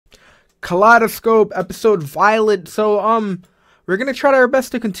Kaleidoscope episode Violet. So we're gonna try our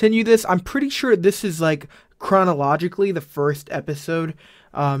best to continue this. I'm pretty sure this is like chronologically the first episode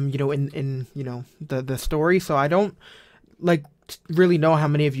you know, in you know, the story. So I don't like really know how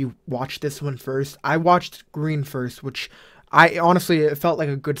many of you watched this one first. I watched Green first, which I honestly, it felt like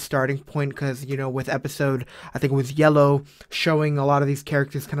a good starting point because, you know, with episode, I think it was Yellow, showing a lot of these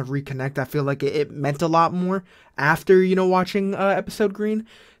characters kind of reconnect. I feel like it meant a lot more after, you know, watching episode Green.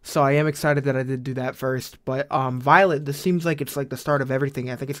 So I am excited that I did do that first. But Violet, this seems like it's like the start of everything.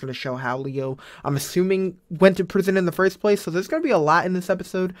 I think it's going to show how Leo, I'm assuming, went to prison in the first place. So there's going to be a lot in this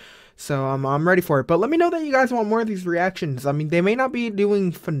episode. So I'm ready for it. But let me know that you guys want more of these reactions. I mean, they may not be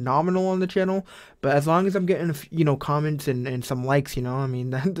doing phenomenal on the channel, but as long as I'm getting, you know, comments and some likes, you know, I mean,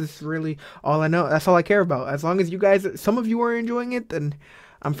 that's really all I know. That's all I care about. As long as you guys, some of you are enjoying it, then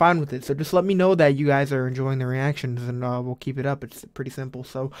I'm fine with it. So just let me know that you guys are enjoying the reactions, and we'll keep it up. It's pretty simple.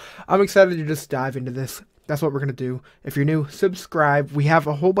 So I'm excited to just dive into this. That's what we're going to do. If you're new, subscribe. We have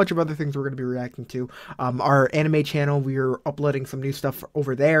a whole bunch of other things we're going to be reacting to. Our anime channel, we are uploading some new stuff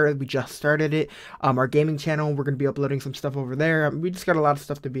over there. We just started it. Our gaming channel, we're going to be uploading some stuff over there. We just got a lot of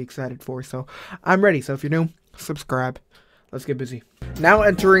stuff to be excited for. So I'm ready. So if you're new, subscribe. Let's get busy. Now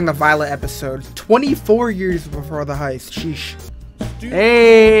entering the Violet episode. 24 years before the heist. Sheesh.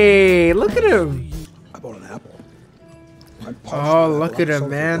 Hey, look at him. I bought an apple. Oh, look at him,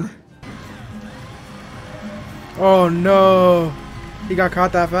 man. Oh no, he got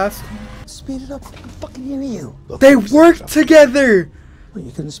caught that fast. Speed it up, I can fucking hear you. Look, they worked together. Well,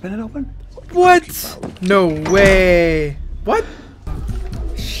 you couldn't spin it open? What? No way. What?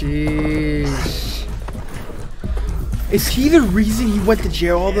 Sheesh. Is he the reason he went to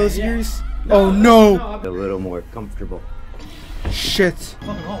jail all those years? No, oh no. A little more comfortable. Shit.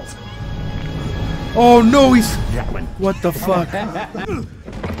 Oh no, he's... What the fuck?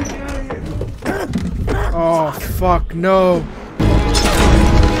 Oh fuck, no.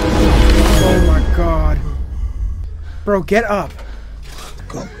 Oh my god. Bro, get up.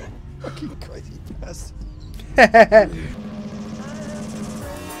 Go. Fucking crazy bastard.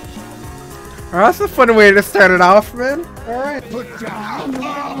 Oh, that's a fun way to start it off, man. Alright.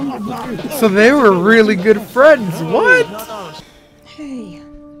 So they were really good friends. What? Hey.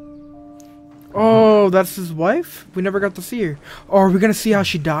 Oh, that's his wife? We never got to see her. Oh, are we gonna see how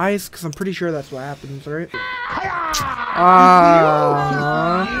she dies? Because I'm pretty sure that's what happens, right?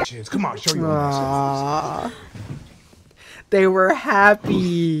 Come on, show you. They were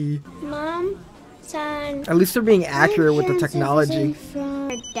happy. Mom, son. At least they're being accurate with the technology.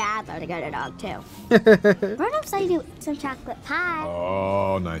 Her dad thought I got a dog too. Run upside you some chocolate pie.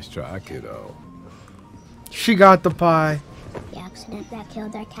 Oh, nice try, kiddo. She got the pie. The accident that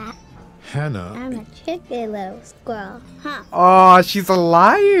killed our cat. Hannah. I'm a tricky little squirrel, huh? Oh, she's a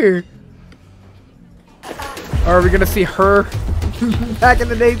liar. Are we gonna see her back in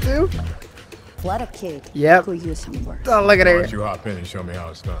the day too? What a kid. Yep. Could use some work. Oh, look at Why her. don't you hop in and show me how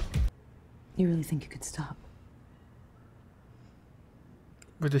it's done? You really think you could stop?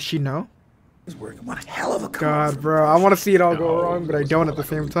 But does she know? He's working one hell of a God, bro, I want to see it all go wrong, but I don't at the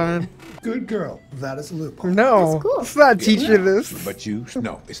same time. Good girl. That is a loophole. No, cool. it's not teaching this. But you,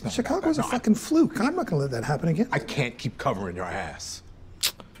 no, it's not. Chicago's a fucking fluke. I'm not gonna let that happen again. I can't keep covering your ass.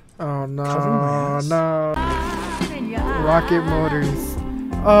 Oh no, Covering my ass. no. Rocket motors.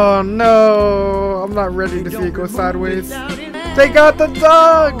 Oh no, I'm not ready to see it go sideways. They got the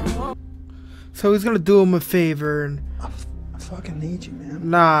dog. So he's gonna do him a favor and. I fucking need you, man.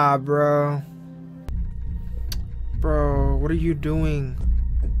 Nah, bro. Bro, what are you doing?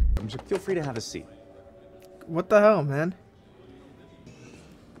 Feel free to have a seat. What the hell, man?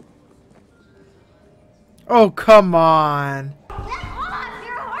 Oh, come on. Get off!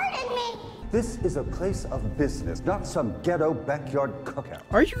 You're hurting me! This is a place of business, not some ghetto backyard cookout.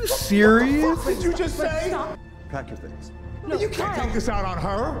 Are you serious? What did you just say? Pack your things. No, you can't take this out on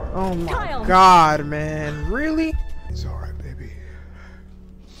her. Oh my god, man. Really? It's alright, baby.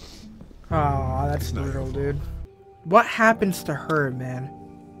 Oh, that's brutal, dude. What happens to her, man?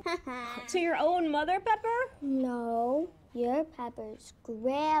 To your own mother, Pepper? No, you're Pepper's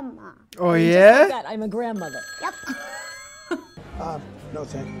grandma. Oh, Just like yeah? that, I'm a grandmother. Yep. No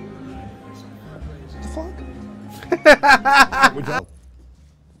thank you. The fuck? Would you?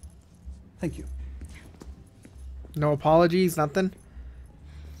 Thank you. No apologies, nothing?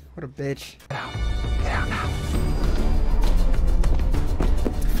 What a bitch. Get out now.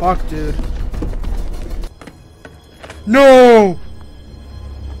 Fuck, dude. No!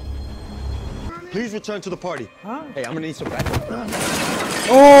 Please return to the party. Huh? Hey, I'm gonna need some backup.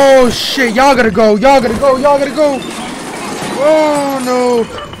 Oh shit, y'all gotta go, y'all gotta go, y'all gotta go! Oh no!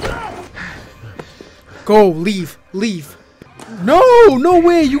 Go, leave. No, no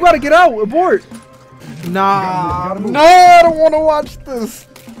way. You gotta get out. Abort. Nah. No, I don't want to watch this.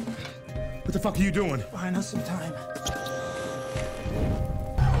 What the fuck are you doing? Buying us some time.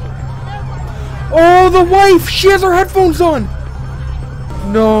 Oh, the wife. She has her headphones on.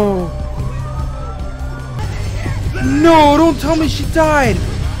 No. No, don't tell me she died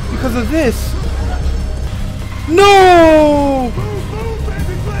because of this. No. Move,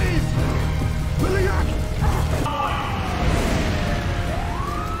 baby, please!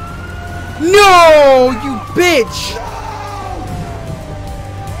 No, you bitch.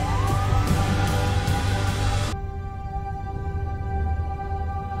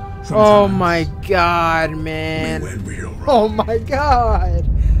 Oh my god, man. When real wrong. Oh my god.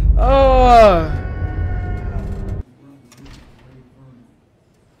 Oh.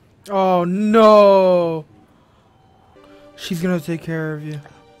 Oh no. She's gonna take care of you.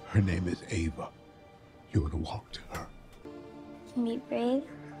 Her name is Ava. You're gonna walk to her. Be brave.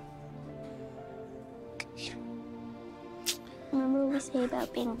 Remember what we say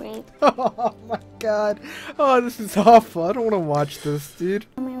about being brave? Oh my god. Oh, this is awful. I don't want to watch this, dude.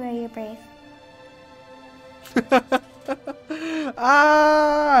 Tell me where you're brave.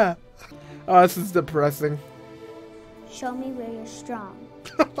 Ah. Oh, this is depressing. Show me where you're strong.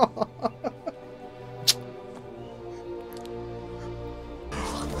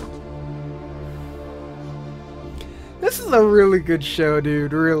 This is a really good show,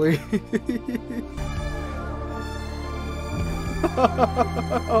 dude. Really.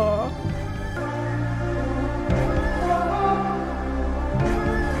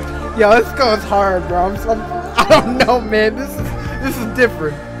 Yo, this goes hard, bro. I don't know, man. This is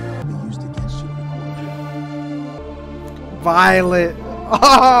different. Be used against you in court. Violet.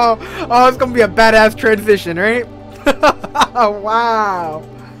 Oh, it's gonna be a badass transition, right? Wow.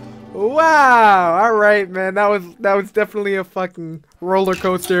 Wow. All right, man. That was definitely a fucking roller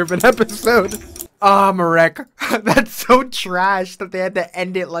coaster of an episode. Ah, Marek. That's so trash that they had to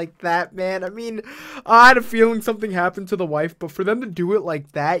end it like that, man. I mean, I had a feeling something happened to the wife, but for them to do it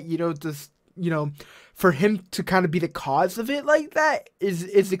like that, you know, just, you know, for him to kind of be the cause of it like that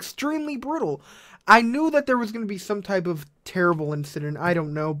is extremely brutal. I knew that there was going to be some type of terrible incident. I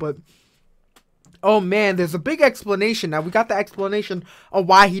don't know, but oh man, there's a big explanation. Now, we got the explanation of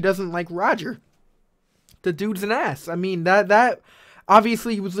why he doesn't like Roger. The dude's an ass. I mean, that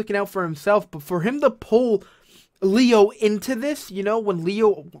obviously he was looking out for himself, but for him to pull Leo into this, you know, when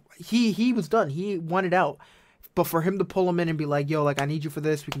Leo, he was done. He wanted out. But for him to pull him in and be like, yo, like, I need you for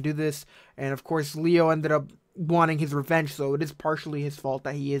this. We can do this. And, of course, Leo ended up wanting his revenge. So it is partially his fault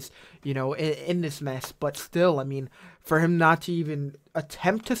that he is, you know, in this mess. But still, I mean, for him not to even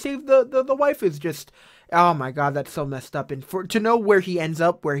attempt to save the wife is just, oh, my God, that's so messed up. And to know where he ends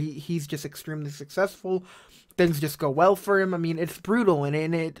up, where he's just extremely successful, things just go well for him. I mean, it's brutal, and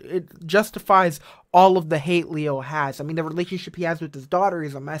it justifies all of the hate Leo has. I mean, the relationship he has with his daughter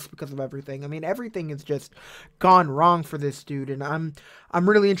is a mess because of everything. I mean, everything is just gone wrong for this dude, and I'm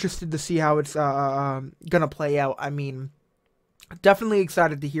really interested to see how it's gonna play out. I mean, definitely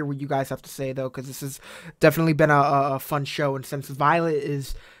excited to hear what you guys have to say, though, because this has definitely been a fun show, and since Violet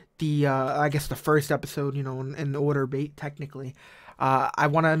is the I guess the first episode, you know, in order, technically, I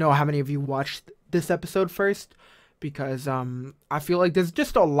want to know how many of you watched this episode first, because I feel like there's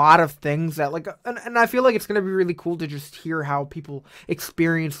just a lot of things that, like, and I feel like it's gonna be really cool to just hear how people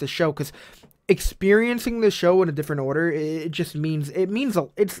experience the show, because experiencing the show in a different order, it just means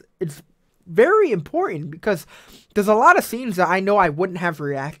it's very important, because there's a lot of scenes that I know I wouldn't have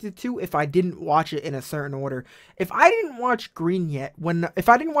reacted to if I didn't watch it in a certain order. If I didn't watch Green yet, if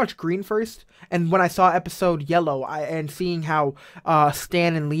I didn't watch Green first, and when I saw episode Yellow, and seeing how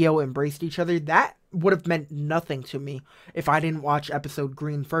Stan and Leo embraced each other, that would have meant nothing to me if I didn't watch episode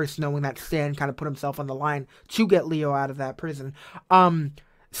Green first, knowing that Stan kind of put himself on the line to get Leo out of that prison.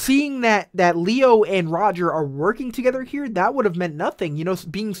 Seeing that Leo and Roger are working together here, that would have meant nothing, you know,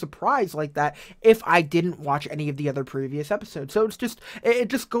 being surprised like that if I didn't watch any of the other previous episodes. So it's just,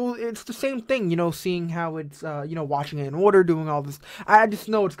 it's the same thing, you know, seeing how it's, you know, watching it in order, doing all this. I just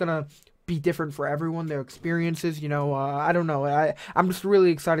know it's gonna be different for everyone, their experiences, you know. I don't know, I'm just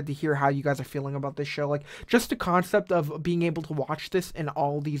really excited to hear how you guys are feeling about this show. Like, just the concept of being able to watch this in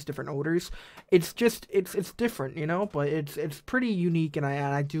all these different orders, it's just, it's different, you know, but it's pretty unique, and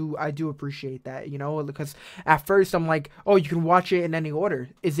I do appreciate that, you know, because at first I'm like, oh, you can watch it in any order.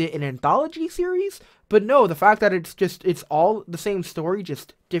 Is it an anthology series? But no, the fact that it's all the same story,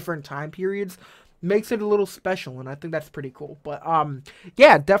 just different time periods, makes it a little special, and I think that's pretty cool. But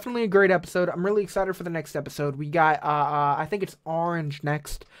yeah, definitely a great episode. I'm really excited for the next episode. We got I think it's Orange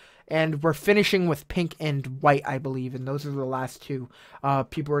next, and we're finishing with pink and white, I believe, and those are the last two.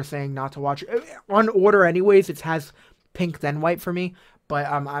 People are saying not to watch on order, anyways. It has pink then white for me, but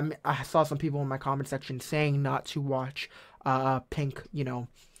I saw some people in my comment section saying not to watch pink,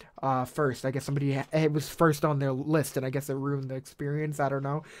 first. I guess somebody, it was first on their list, and I guess it ruined the experience. I don't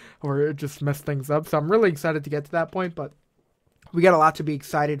know, or it just messed things up. So I'm really excited to get to that point, but we got a lot to be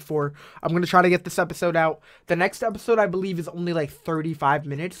excited for. I'm going to try to get this episode out. The next episode, I believe, is only like 35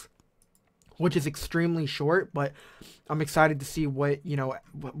 minutes, which is extremely short, but I'm excited to see what,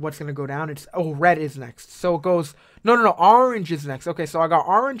 what's going to go down. Red is next. So it goes, no, orange is next. Okay, so I got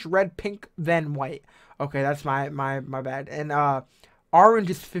orange, red, pink, then white. Okay, that's my bad. And orange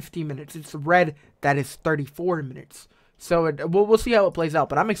is 50 minutes. It's red that is 34 minutes. So we'll see how it plays out,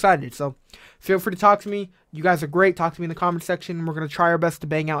 but I'm excited. So feel free to talk to me. You guys are great. Talk to me in the comment section. We're going to try our best to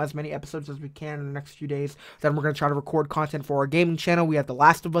bang out as many episodes as we can in the next few days. Then we're going to try to record content for our gaming channel. We have The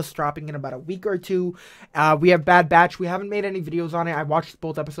Last of Us dropping in about a week or two. We have Bad Batch. We haven't made any videos on it. I watched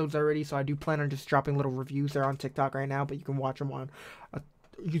both episodes already, so I do plan on just dropping little reviews there on TikTok right now, but you can watch them on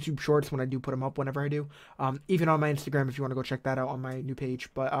YouTube Shorts when I do put them up, whenever I do. Even on my Instagram if you want to go check that out on my new page.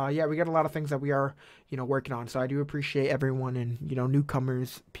 But yeah, we got a lot of things that we are, working on. So I do appreciate everyone and,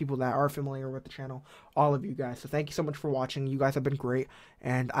 newcomers, people that are familiar with the channel, all of you guys. So thank you so much for watching. You guys have been great,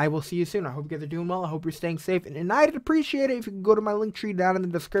 and I will see you soon. I hope you guys are doing well. I hope you're staying safe, and I'd appreciate it if you could go to my link tree down in the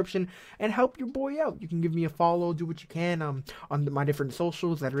description and help your boy out. You can give me a follow, do what you can on my different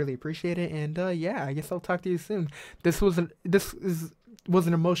socials. I'd really appreciate it. And yeah, I guess I'll talk to you soon. This was an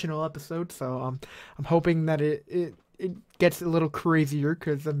emotional episode, so I'm hoping that it gets a little crazier,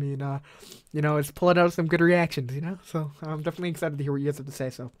 because I mean it's pulling out some good reactions, so I'm definitely excited to hear what you guys have to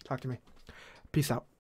say. So talk to me. Peace out.